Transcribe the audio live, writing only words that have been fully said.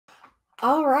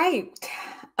All right.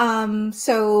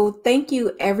 So thank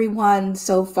you everyone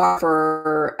so far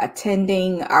for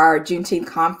attending our Juneteenth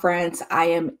conference. I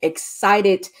am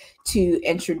excited to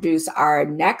introduce our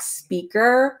next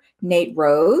speaker, Nate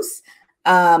Rose.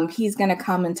 He's going to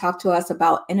come and talk to us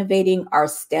about innovating our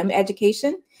STEM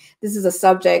education. This is a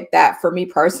subject that for me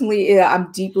personally,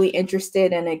 I'm deeply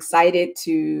interested and excited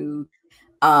to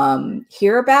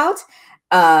hear about.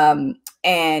 Um,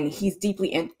 and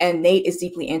and Nate is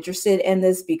deeply interested in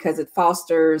this because it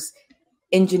fosters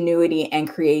ingenuity and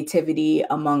creativity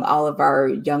among all of our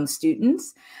young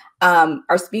students.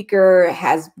 Our speaker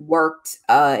has worked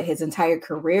his entire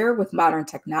career with modern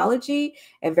technology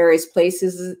at various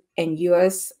places in the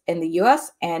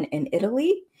US and in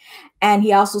Italy. And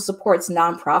he also supports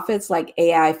nonprofits like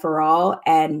AI4ALL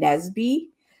and NSBE.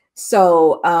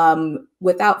 So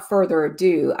without further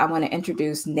ado, I want to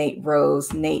introduce Nate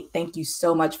Rose. Nate, thank you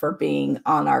so much for being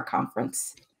on our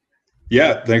conference.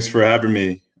 Yeah, thanks for having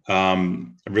me. I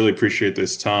really appreciate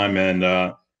this time, and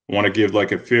I want to give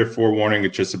like a fair forewarning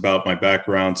just about my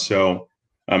background. So,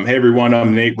 hey everyone,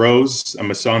 I'm Nate Rose. I'm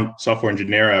a software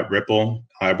engineer at Ripple.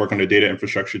 I work on the data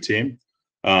infrastructure team,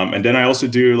 and then I also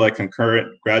do like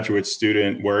concurrent graduate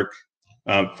student work,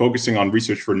 focusing on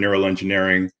research for neural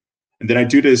engineering. And then I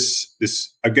do this.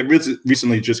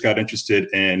 Recently just got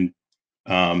interested in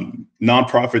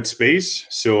nonprofit space.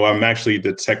 So I'm actually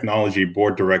the technology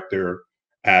board director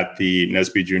at the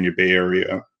NSBE Jr Bay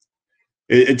Area.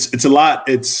 It's a lot.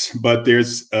 But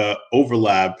there's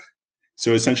overlap.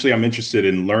 So essentially, I'm interested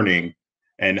in learning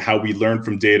and how we learn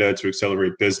from data to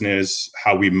accelerate business,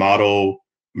 how we model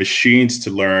machines to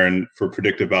learn for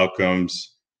predictive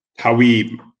outcomes, how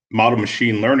we model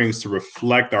machine learnings to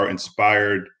reflect our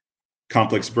inspired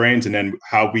complex brains, and then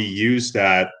how we use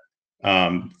that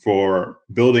for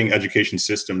building education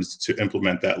systems to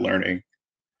implement that learning.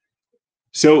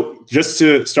 So just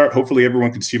to start, hopefully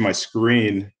everyone can see my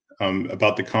screen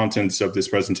about the contents of this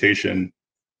presentation.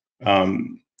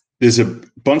 There's a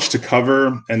bunch to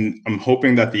cover, and I'm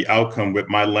hoping that the outcome with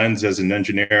my lens as an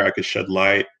engineer, I could shed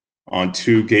light on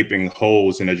two gaping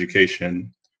holes in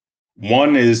education.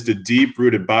 One is the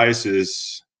deep-rooted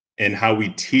biases in how we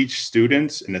teach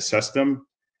students and assess them.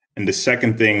 And the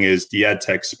second thing is the ed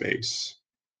tech space.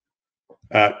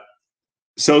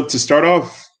 So to start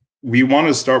off, we want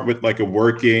to start with like a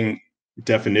working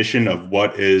definition of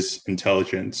what is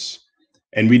intelligence.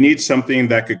 And we need something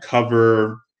that could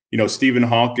cover, Stephen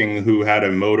Hawking, who had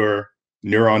a motor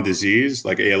neuron disease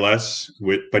like ALS,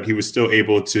 but he was still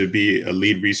able to be a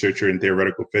lead researcher in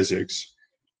theoretical physics,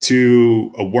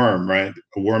 to a worm, right?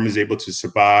 A worm is able to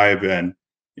survive and,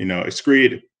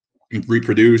 excrete,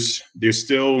 reproduce. There's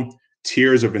still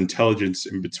tiers of intelligence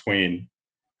in between.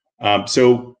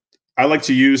 So I like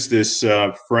to use this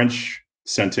French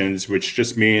sentence, which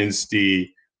just means the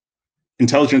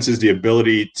intelligence is the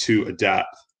ability to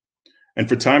adapt. And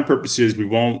for time purposes, we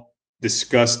won't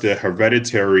discuss the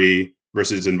hereditary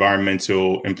versus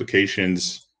environmental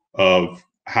implications of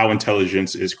how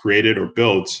intelligence is created or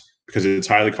built, because it's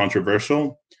highly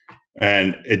controversial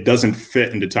and it doesn't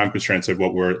fit in the time constraints of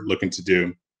what we're looking to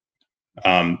do.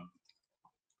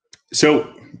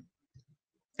 So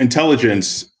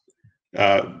intelligence,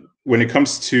 when it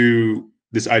comes to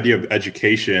this idea of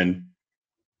education,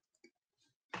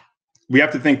 we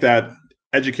have to think that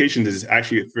education is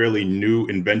actually a fairly new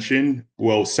invention.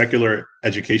 Well, secular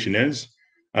education is.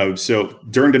 So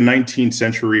during the 19th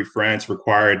century, France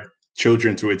required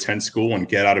children to attend school and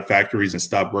get out of factories and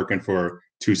stop working for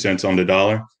 2 cents on the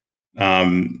dollar.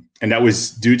 And that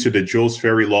was due to the Jules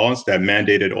Ferry laws that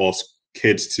mandated all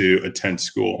kids to attend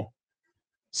school.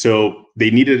 So they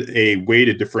needed a way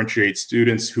to differentiate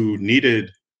students who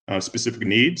needed specific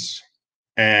needs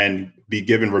and be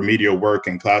given remedial work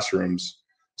in classrooms.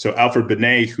 So Alfred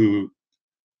Binet, who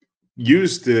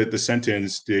used the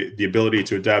sentence, the ability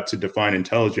to adapt to define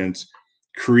intelligence,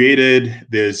 created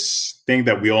this thing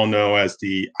that we all know as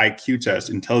the IQ test,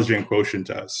 intelligent quotient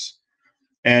test.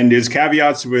 And there's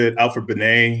caveats with Alfred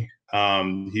Binet.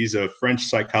 He's a French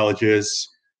psychologist.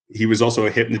 He was also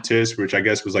a hypnotist, which I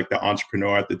guess was like the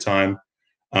entrepreneur at the time.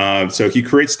 So he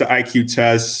creates the IQ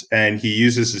test, and he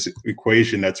uses this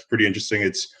equation that's pretty interesting.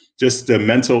 It's just the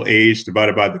mental age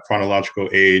divided by the chronological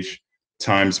age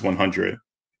times 100.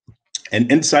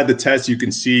 And inside the test, you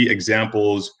can see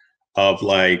examples of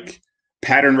like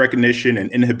pattern recognition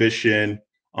and inhibition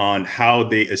on how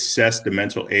they assess the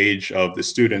mental age of the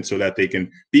student so that they can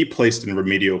be placed in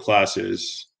remedial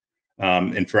classes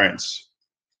in France.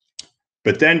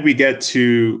 But then we get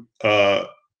to a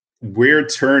weird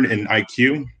turn in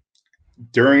IQ.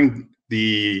 During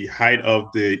the height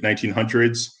of the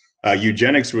 1900s,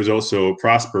 eugenics was also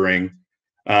prospering.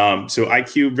 So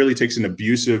IQ really takes an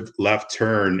abusive left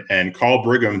turn, and Carl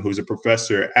Brigham, who's a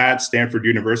professor at Stanford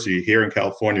University here in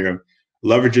California,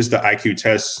 leverages the IQ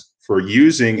test for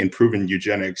using and proven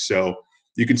eugenics. So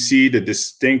you can see the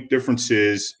distinct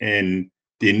differences in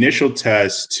the initial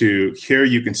test to here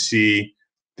you can see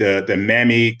the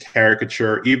mammy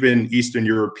caricature, even Eastern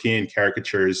European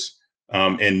caricatures,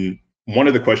 in one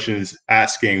of the questions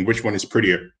asking which one is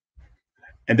prettier.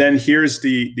 And then here's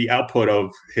the output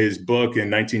of his book in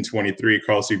 1923,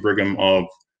 Carl C. Brigham, of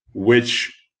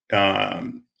which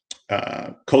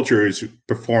cultures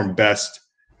perform best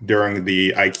during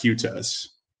the IQ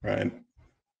test, right?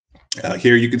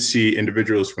 Here you can see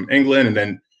individuals from England, and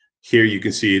then here you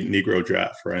can see Negro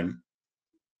draft, right?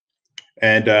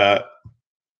 And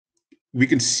we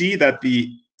can see that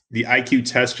the IQ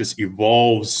test just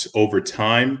evolves over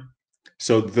time.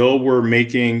 So though we're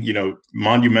making,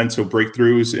 monumental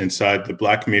breakthroughs inside the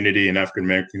Black community and African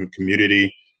American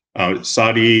community,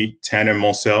 Saudi Tanner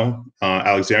Mosel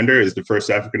Alexander is the first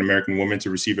African American woman to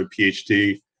receive a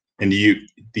PhD in the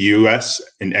U.S.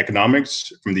 in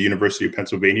economics from the University of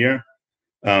Pennsylvania.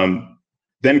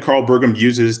 Then Carl Brigham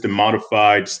uses the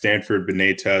modified Stanford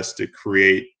Binet test to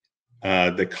create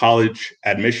the college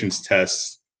admissions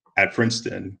test at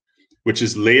Princeton, which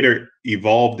is later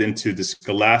evolved into the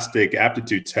Scholastic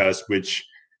Aptitude Test, which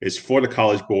is for the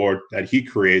College Board that he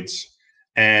creates.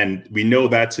 And we know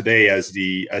that today as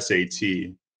the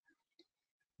SAT.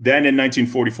 Then in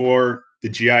 1944, the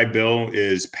GI Bill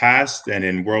is passed, and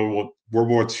in World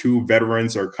War II,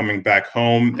 veterans are coming back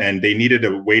home, and they needed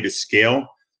a way to scale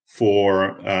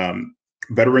for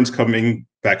veterans coming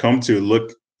back home to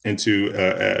look into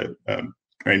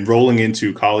enrolling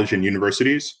into college and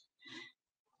universities.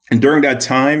 And during that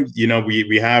time,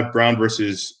 we have Brown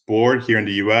versus Board here in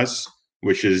the US,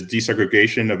 which is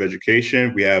desegregation of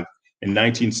education. We have in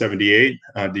 1978,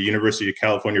 the University of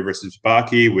California versus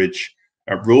Bakke, which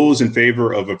rules in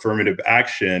favor of affirmative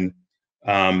action.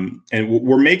 And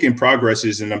we're making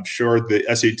progresses, and I'm sure the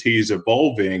SAT is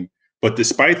evolving. But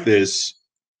despite this,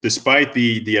 despite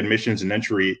the admissions and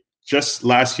entry, just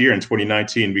last year in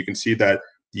 2019, we can see that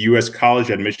the U.S. college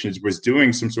admissions was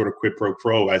doing some sort of quid pro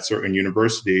quo at certain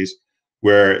universities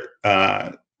where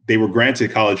they were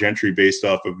granted college entry based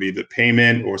off of either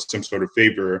payment or some sort of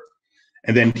favor.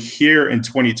 And then here in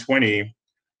 2020,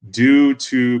 due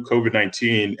to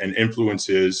COVID-19 and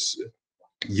influences,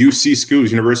 UC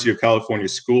schools, University of California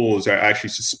schools, are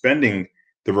actually suspending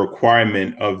the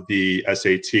requirement of the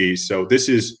SAT. So this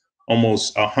is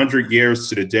almost 100 years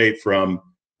to the date from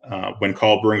when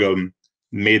Carl Brigham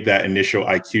made that initial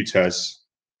IQ test.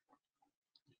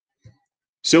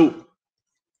 So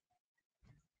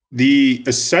the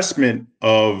assessment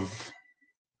of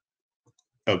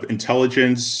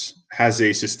intelligence has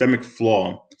a systemic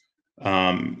flaw.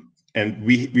 And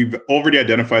we've already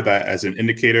identified that as an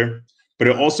indicator, but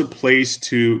it also plays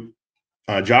to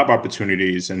job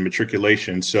opportunities and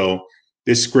matriculation. So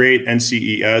this great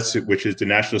NCES, which is the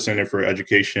National Center for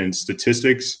Education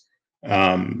Statistics,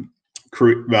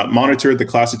 monitored the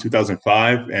class of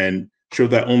 2005 and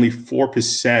showed that only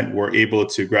 4% were able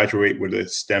to graduate with a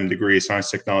STEM degree,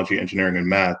 science, technology, engineering, and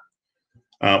math,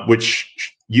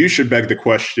 which you should beg the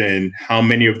question, how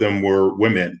many of them were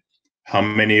women? How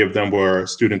many of them were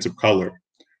students of color?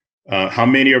 How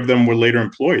many of them were later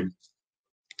employed?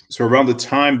 So around the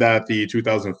time that the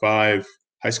 2005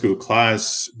 high school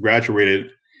class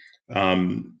graduated,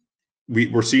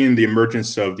 we're seeing the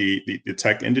emergence of the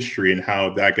tech industry and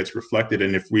how that gets reflected.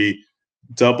 And if we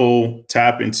double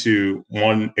tap into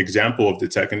one example of the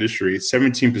tech industry,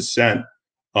 17%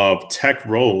 of tech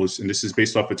roles, and this is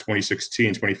based off of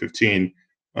 2016, 2015,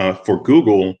 for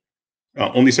Google,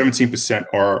 only 17%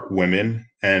 are women,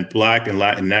 and Black and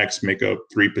Latinx make up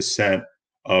 3%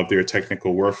 of their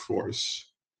technical workforce.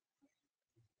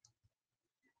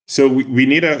 So we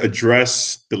need to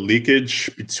address the leakage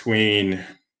between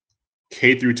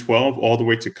K through 12 all the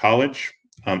way to college.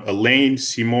 Elaine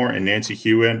Seymour and Nancy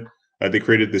Hewitt, they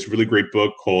created this really great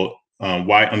book called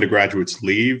Why Undergraduates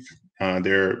Leave.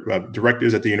 They're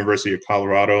directors at the University of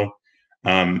Colorado.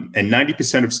 And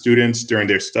 90% of students during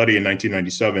their study in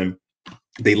 1997,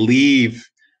 they leave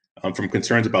from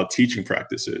concerns about teaching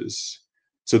practices.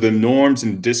 So the norms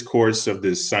and discourse of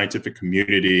this scientific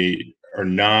community are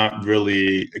not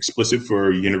really explicit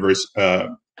for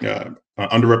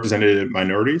underrepresented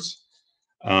minorities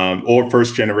or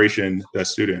first generation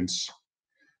students.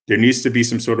 There needs to be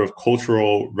some sort of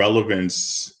cultural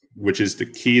relevance, which is the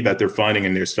key that they're finding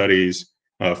in their studies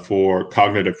for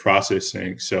cognitive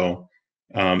processing. So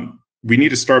we need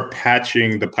to start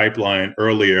patching the pipeline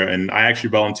earlier. And I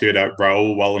actually volunteered at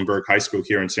Raoul Wallenberg High School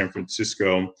here in San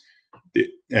Francisco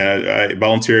I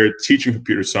volunteered teaching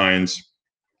computer science.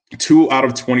 2 out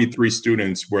of 23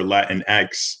 students were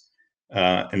Latinx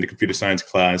in the computer science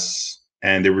class,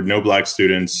 and there were no Black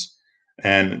students.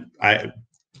 And I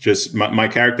just, my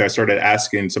character, I started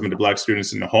asking some of the Black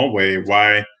students in the hallway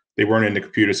why they weren't in the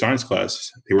computer science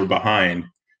class. They were behind.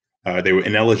 They were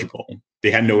ineligible.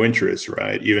 They had no interest,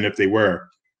 right? Even if they were.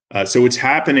 So it's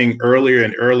happening earlier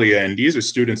and earlier. And these are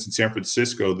students in San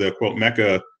Francisco, the quote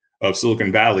Mecca of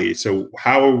Silicon Valley. So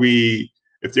how are we,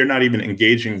 if they're not even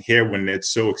engaging here when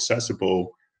it's so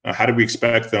accessible, how do we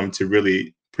expect them to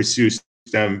really pursue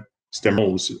STEM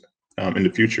roles in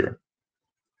the future?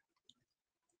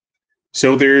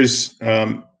 So there's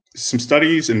some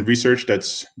studies and research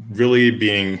that's really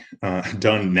being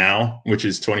done now, which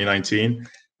is 2019.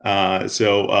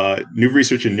 New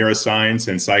research in neuroscience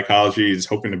and psychology is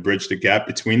hoping to bridge the gap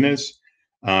between this.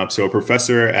 So a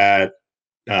professor at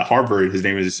Harvard, his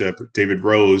name is David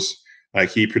Rose,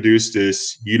 he produced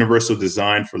this universal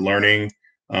design for learning,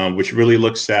 which really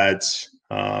looks at,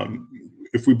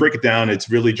 if we break it down, it's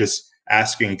really just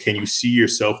asking, can you see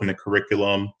yourself in the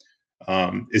curriculum?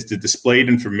 Is the displayed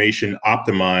information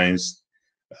optimized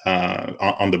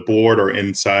on the board or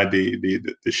inside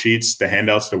the sheets, the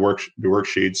handouts, the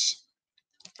worksheets?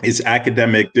 Is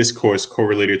academic discourse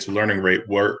correlated to learning rate?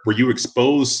 Were you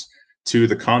exposed to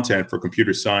the content for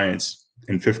computer science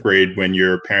in 5th grade when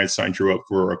your parents signed you up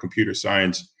for a computer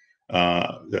science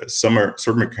summer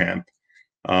camp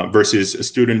versus a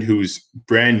student who's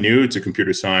brand new to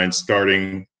computer science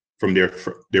starting from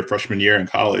their freshman year in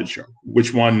college?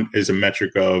 Which one is a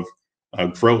metric of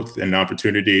growth and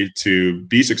opportunity to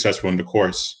be successful in the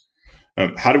course?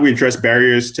 How do we address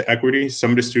barriers to equity?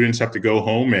 Some of the students have to go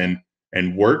home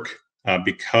and work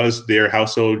because their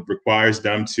household requires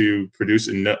them to produce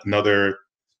another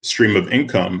stream of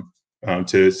income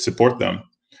to support them,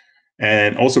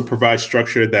 and also provide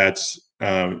structure that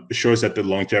assures that the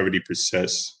longevity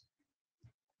persists.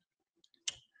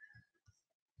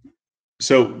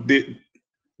 So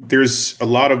there's a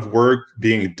lot of work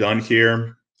being done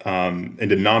here in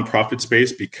the nonprofit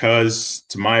space because,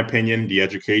 to my opinion, the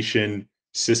education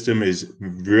system is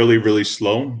really, really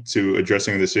slow to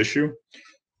addressing this issue.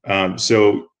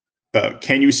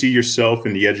 Can you see yourself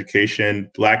in the education?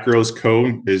 Black Girls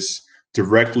Code is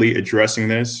directly addressing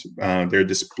this. They're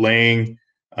displaying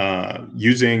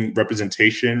using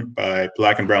representation by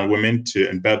Black and brown women to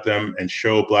embed them and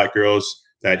show Black girls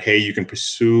that, hey, you can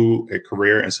pursue a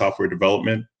career in software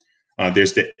development.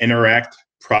 There's the Interact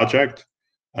project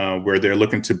where they're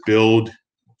looking to build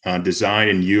design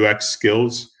and UX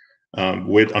skills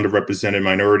with underrepresented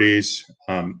minorities.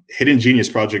 Hidden Genius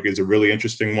project is a really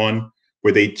interesting one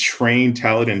where they train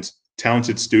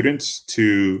talented students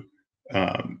to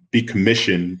be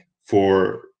commissioned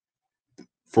for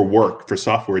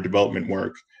software development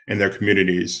work in their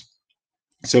communities.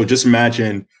 So just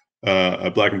imagine a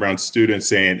Black and brown student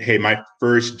saying, hey, my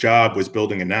first job was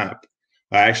building an app.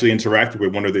 I actually interacted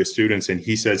with one of their students and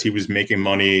he says he was making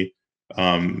money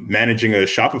managing a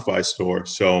Shopify store.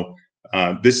 So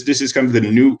this is kind of the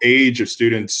new age of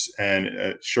students and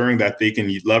ensuring that they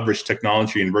can leverage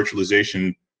technology and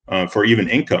virtualization for even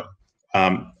income.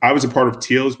 I was a part of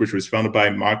TEALS, which was founded by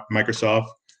Microsoft,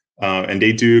 and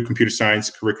they do computer science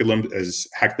curriculum as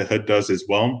Hack the Hood does as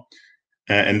well.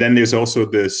 And then there's also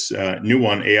this new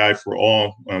one,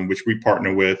 AI4ALL, which we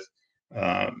partner with,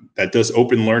 that does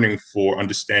open learning for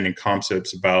understanding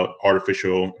concepts about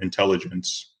artificial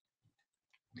intelligence.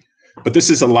 But this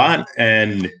is a lot,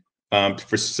 and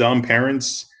for some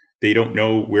parents, they don't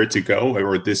know where to go,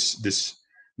 or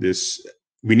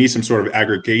we need some sort of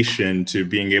aggregation to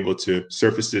being able to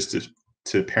surface this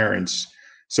to parents.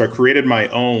 So I created my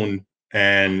own,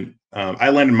 and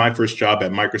I landed my first job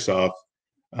at Microsoft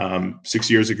 6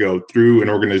 years ago through an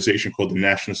organization called the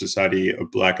National Society of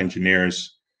Black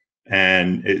Engineers.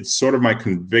 And it's sort of my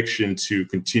conviction to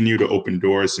continue to open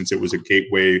doors, since it was a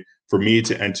gateway for me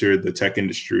to enter the tech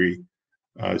industry.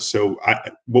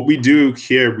 What we do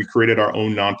here, we created our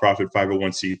own nonprofit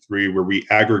 501c3 where we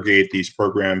aggregate these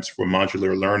programs for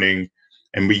modular learning,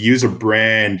 and we use a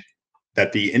brand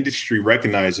that the industry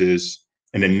recognizes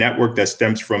and a network that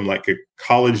stems from like a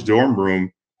college dorm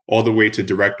room all the way to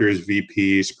directors,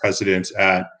 VPs, presidents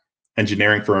at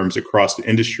engineering firms across the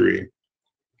industry.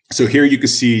 So here you can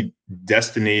see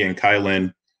Destiny and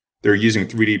Kylan. They're using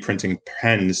 3D printing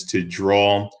pens to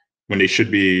draw when they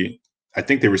should be, I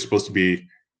think they were supposed to be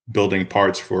building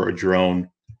parts for a drone.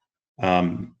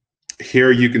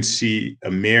 Here you can see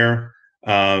Amir,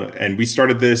 and we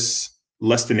started this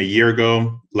less than a year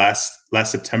ago, last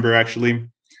September actually,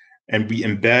 and we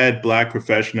embed Black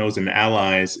professionals and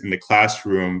allies in the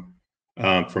classroom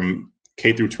from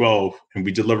K through 12, and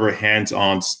we deliver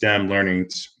hands-on STEM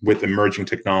learnings with emerging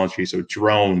technology, so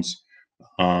drones,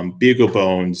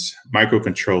 BeagleBones,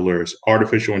 microcontrollers,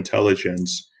 artificial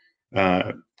intelligence.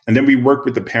 And then we work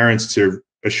with the parents to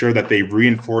assure that they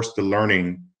reinforce the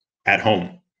learning at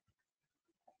home.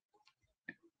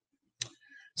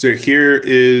 So here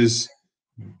is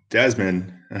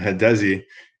Desmond, Desi.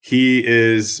 He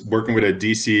is working with a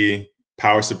DC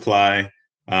power supply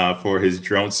for his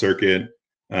drone circuit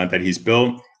that he's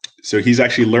built. So he's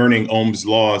actually learning Ohm's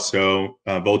law. So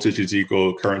voltage is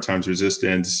equal current times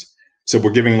resistance. So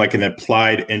we're giving like an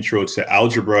applied intro to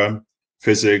algebra,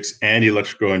 physics, and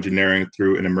electrical engineering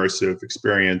through an immersive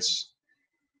experience.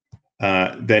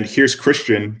 Then here's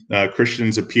Christian.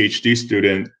 Christian's a PhD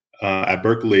student at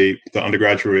Berkeley, the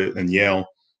undergraduate in Yale.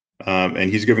 And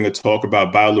he's giving a talk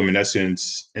about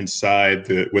bioluminescence inside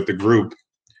with the group.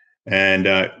 And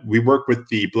we work with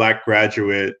the Black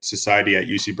Graduate Society at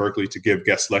UC Berkeley to give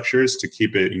guest lectures to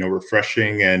keep it,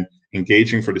 refreshing and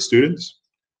engaging for the students.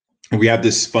 And we have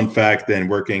this fun fact and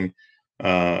working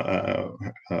a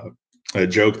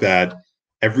joke that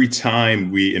every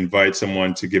time we invite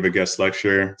someone to give a guest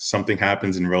lecture, something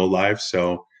happens in real life.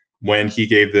 So when he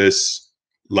gave this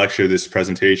lecture, this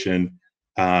presentation,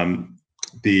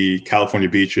 the California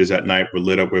beaches at night were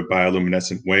lit up with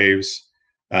bioluminescent waves.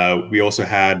 We also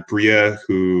had Bria,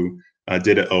 who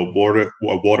did a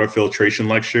water filtration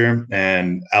lecture,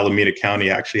 and Alameda County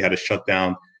actually had to shut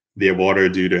down their water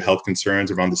due to health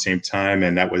concerns around the same time.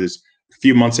 And that was a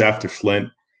few months after Flint,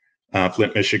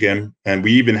 Michigan. And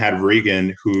we even had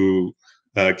Reagan, who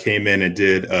came in and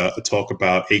did a talk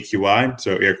about AQI,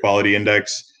 so air quality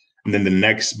index. And then the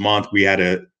next month, we had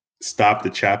to stop the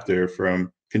chapter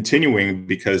from continuing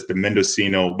because the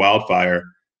Mendocino wildfire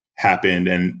happened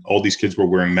and all these kids were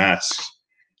wearing masks.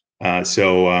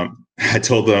 So I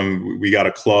told them we got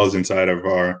a clause inside of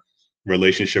our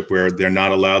relationship where they're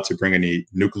not allowed to bring any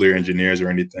nuclear engineers or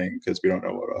anything because we don't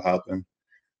know what will happen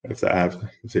if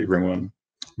they bring one.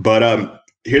 But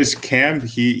here's Cam.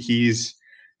 He's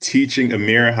teaching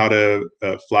Amir how to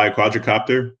fly a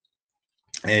quadricopter.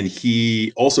 And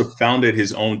he also founded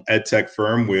his own ed tech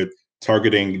firm with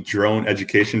targeting drone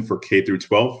education for K through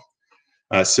 12.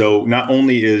 So not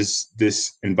only is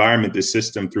this environment, this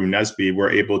system through NSBE, we're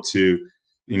able to,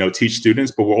 teach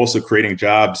students, but we're also creating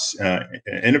jobs,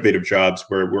 innovative jobs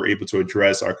where we're able to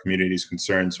address our community's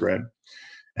concerns, right?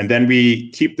 And then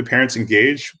we keep the parents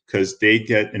engaged because they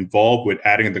get involved with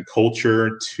adding the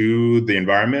culture to the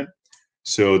environment.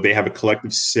 So they have a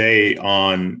collective say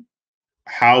on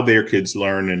how their kids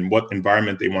learn and what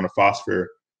environment they want to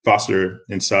foster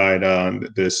inside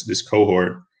this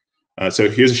cohort. So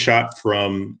here's a shot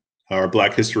from our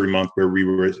Black History Month where we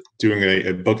were doing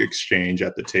a book exchange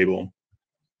at the table.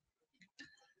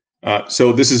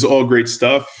 So this is all great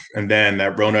stuff. And then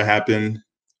that Rona happened.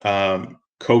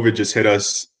 COVID just hit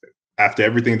us after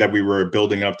everything that we were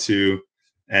building up to.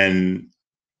 And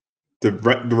the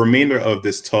remainder of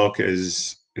this talk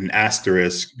is an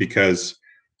asterisk because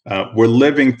we're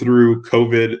living through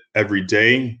COVID every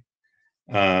day.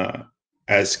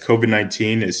 As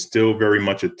COVID-19 is still very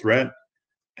much a threat,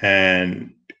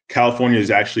 and California is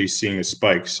actually seeing a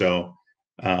spike. So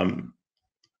in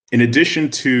addition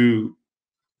to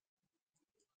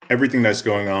everything that's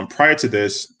going on prior to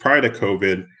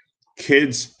COVID,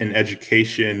 kids in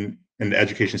education, in the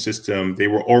education system, they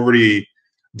were already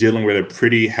dealing with a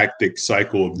pretty hectic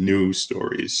cycle of news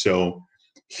stories. So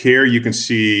here you can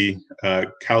see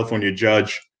California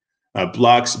judge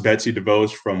blocks Betsy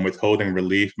DeVos from withholding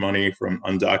relief money from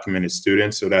undocumented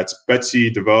students. So that's Betsy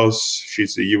DeVos.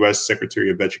 She's the U.S. Secretary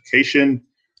of Education.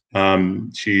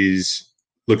 She's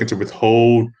looking to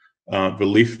withhold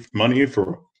relief money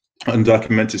for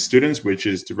undocumented students, which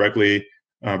is directly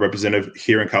representative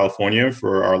here in California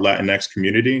for our Latinx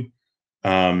community.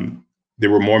 There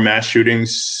were more mass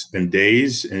shootings than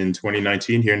days in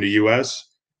 2019 here in the U.S.,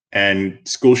 and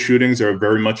school shootings are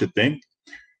very much a thing.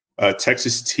 A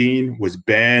Texas teen was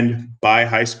banned by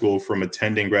high school from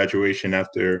attending graduation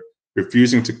after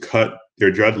refusing to cut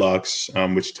their dreadlocks,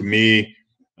 which to me,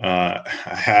 I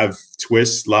have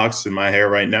twist locks in my hair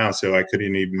right now, so I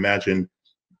couldn't even imagine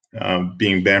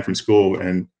being banned from school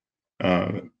and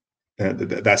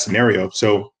that scenario.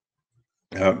 So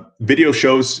video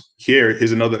shows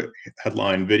here's another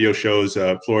headline. Video shows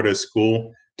Florida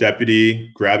school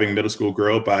deputy grabbing middle school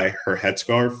girl by her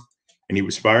headscarf and he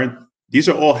was fired. These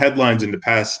are all headlines in the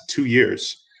past 2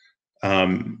 years,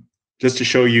 just to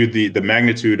show you the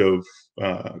magnitude of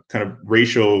kind of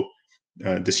racial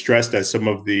distress that some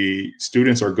of the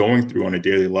students are going through on a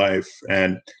daily life.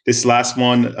 And this last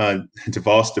one,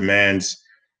 DeVos demands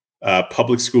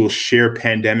public schools share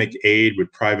pandemic aid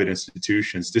with private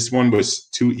institutions. This one was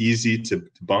too easy to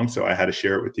debunk, so I had to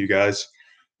share it with you guys.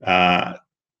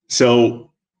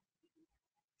 So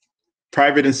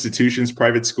private institutions,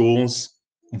 private schools,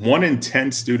 1 in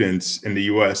 10 students in the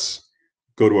US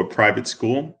go to a private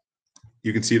school.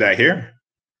 You can see that here.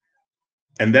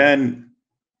 And then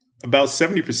about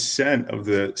 70% of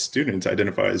the students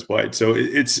identify as white. So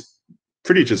it's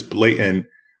pretty just blatant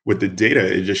with the data.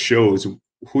 It just shows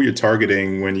who you're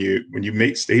targeting when you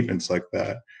make statements like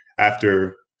that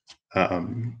after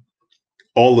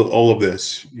all of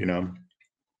this, you know.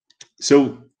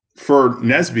 So for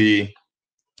NSBE,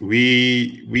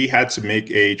 we had to make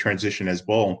a transition as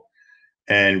well.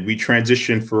 And we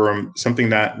transitioned from something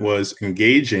that was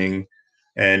engaging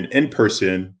and in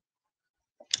person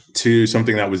to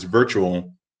something that was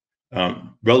virtual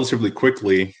relatively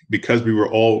quickly, because we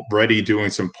were already doing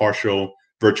some partial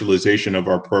virtualization of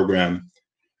our program.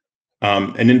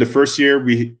 And in the first year,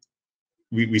 we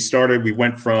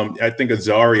went from, I think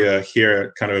Azaria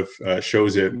here kind of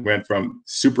shows it, went from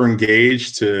super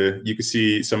engaged to, you can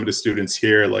see some of the students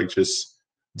here like just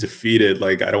defeated,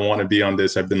 like, I don't want to be on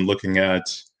this. I've been looking at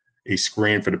a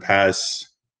screen for the past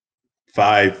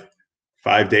five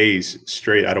days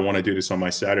straight. I don't want to do this on my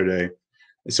Saturday.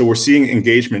 So we're seeing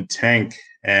engagement tank,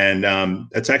 and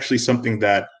that's actually something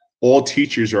that all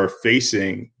teachers are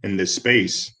facing in this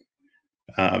space.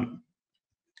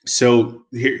 So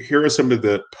here are some of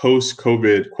the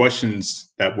post-COVID questions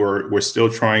that we're still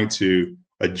trying to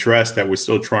address, that we're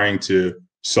still trying to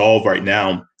solve right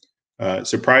now.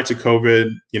 So prior to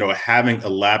COVID, you know, having a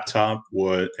laptop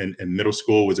in middle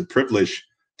school was a privilege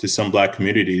to some Black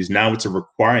communities. Now it's a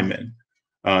requirement.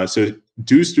 So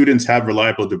do students have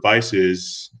reliable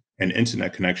devices and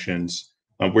internet connections?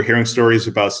 We're hearing stories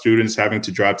about students having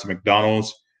to drive to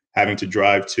McDonald's, having to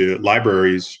drive to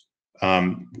libraries,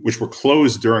 which were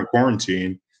closed during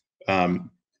quarantine,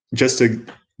 just to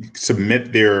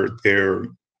submit their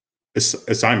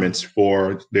assignments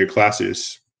for their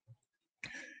classes.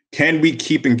 Can we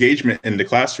keep engagement in the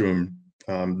classroom?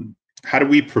 How do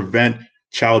we prevent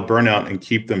child burnout and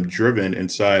keep them driven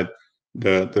inside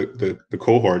the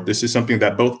cohort? This is something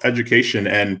that both education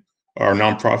and our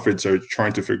nonprofits are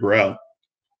trying to figure out.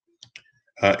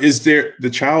 Is the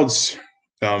child's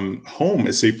home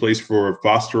a safe place for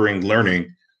fostering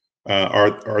learning?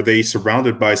 Are they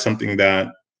surrounded by something that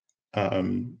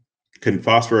can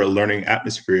foster a learning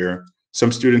atmosphere?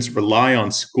 Some students rely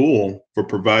on school for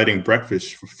providing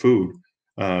breakfast, for food.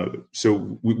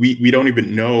 So we don't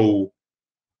even know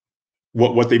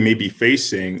what they may be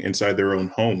facing inside their own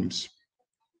homes.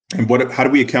 And how do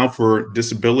we account for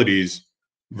disabilities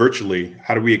virtually?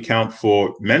 How do we account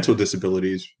for mental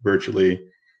disabilities virtually?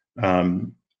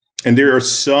 And there are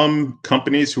some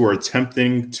companies who are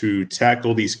attempting to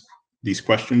tackle these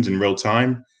questions in real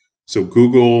time. So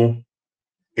Google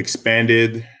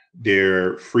expanded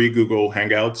their free Google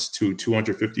Hangouts to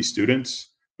 250 students,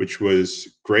 which was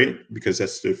great because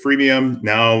that's the freemium.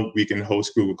 Now we can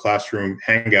host Google Classroom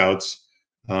Hangouts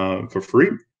for free.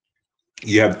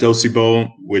 You have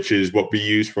Docebo, which is what we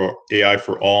use for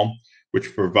AI4ALL,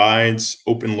 which provides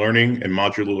open learning and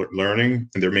modular learning,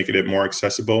 and they're making it more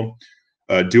accessible.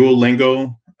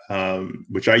 Duolingo,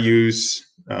 which I use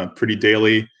pretty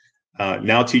daily,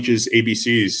 now teaches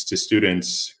ABCs to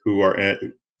students who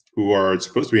are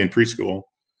supposed to be in preschool.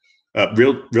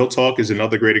 Real Talk is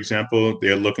another great example.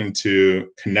 They're looking to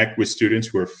connect with students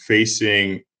who are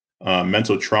facing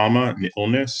mental trauma and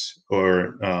illness,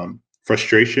 or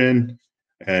frustration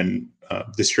and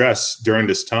distress during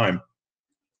this time.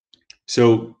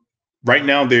 So right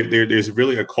now, there's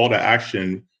really a call to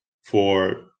action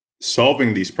for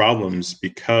solving these problems,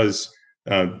 because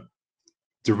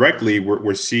directly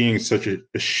we're seeing such a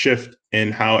shift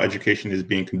in how education is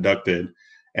being conducted.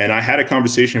 And I had a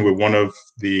conversation with one of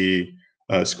the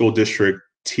school district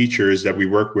teachers that we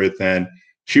work with, and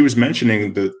she was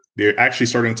mentioning that they're actually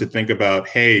starting to think about,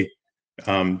 hey,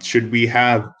 should we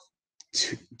have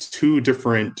two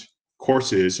different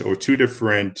courses or two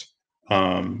different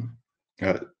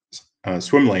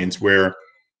swim lanes, where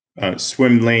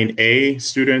swim lane A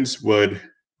students would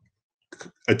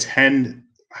attend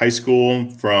high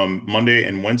school from Monday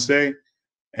and Wednesday,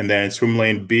 and then swim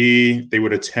lane B, they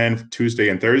would attend Tuesday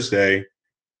and Thursday,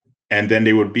 and then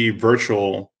they would be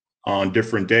virtual on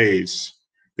different days.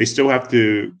 They still have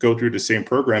to go through the same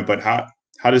program, but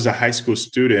how does a high school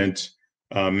student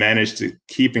manage to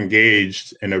keep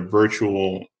engaged in a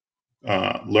virtual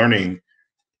learning?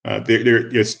 They're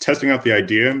just testing out the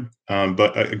idea,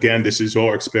 but again, this is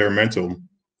all experimental.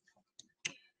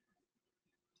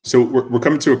 So we're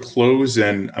coming to a close,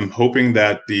 and I'm hoping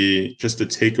that just the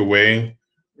takeaway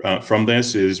from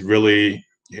this is really,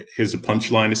 here's the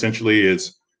punchline essentially,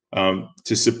 is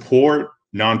to support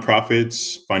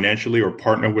nonprofits financially or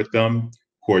partner with them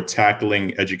who are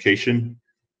tackling education.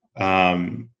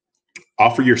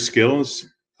 Offer your skills.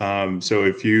 So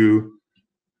if you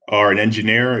are an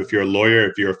engineer, if you're a lawyer,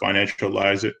 if you're a financial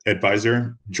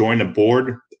advisor, join a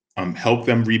board, help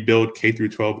them rebuild K through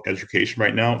 12 education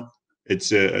right now.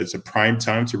 It's a prime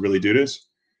time to really do this.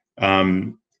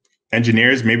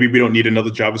 Engineers, maybe we don't need another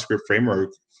JavaScript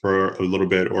framework for a little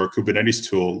bit, or a Kubernetes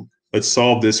tool. Let's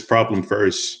solve this problem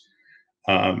first.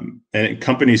 And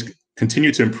companies,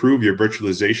 continue to improve your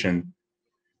virtualization.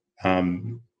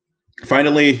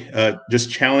 Finally, just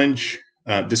challenge,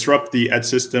 disrupt the ed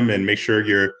system and make sure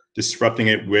you're disrupting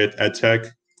it with ed tech,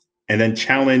 and then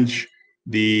challenge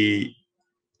the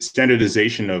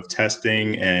standardization of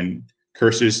testing and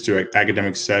courses to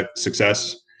academic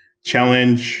success.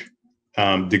 Challenge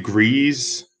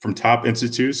degrees from top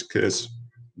institutes, because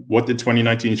what did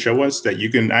 2019 show us? That you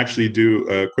can actually do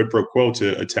a quid pro quo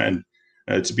to attend,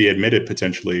 to be admitted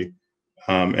potentially,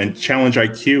 and challenge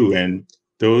IQ and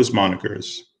those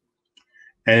monikers.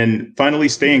 And finally,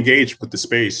 stay engaged with the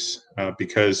space,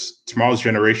 because tomorrow's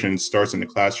generation starts in the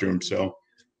classroom. So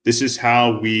this is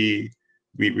how we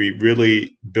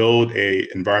really build a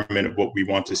environment of what we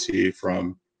want to see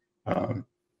from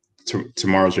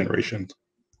tomorrow's generation.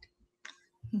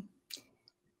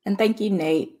 And thank you,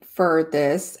 Nate, for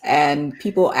this. And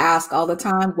people ask all the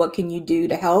time, what can you do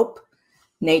to help?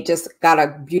 Nate just got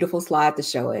a beautiful slide to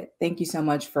show it. Thank you so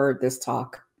much for this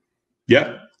talk.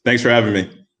 Yeah, thanks for having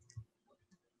me.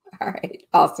 All right,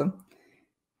 awesome.